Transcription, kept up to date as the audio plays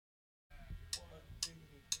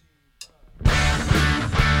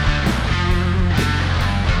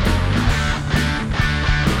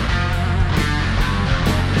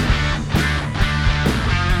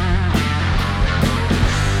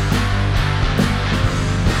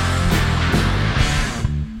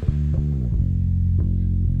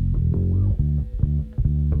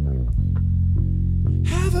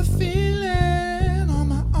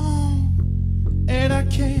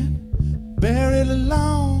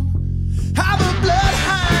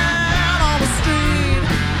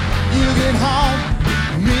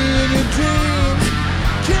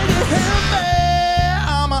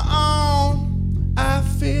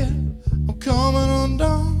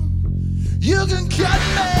You can cut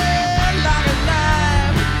me like a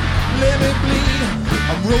knife, let me bleed,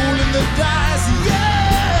 I'm rolling the dice,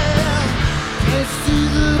 yeah. Can't see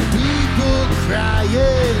the people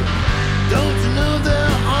crying, don't you know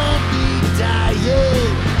they'll all be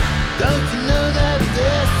dying? Don't you know that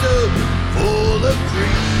they're so full of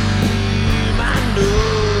cream? I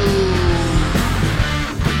know.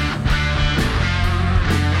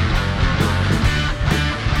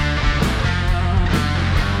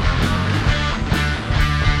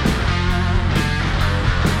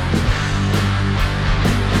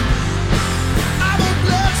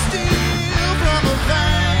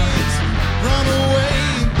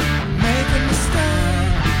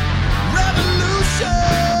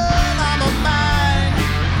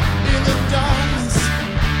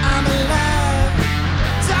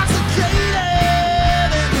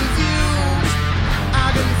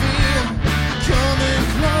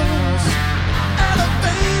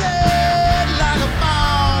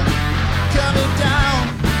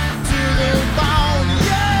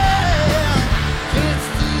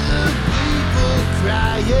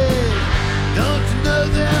 Don't you know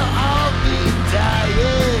they'll all be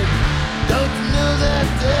dying? Don't you know that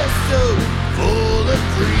they're so full of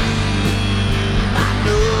greed?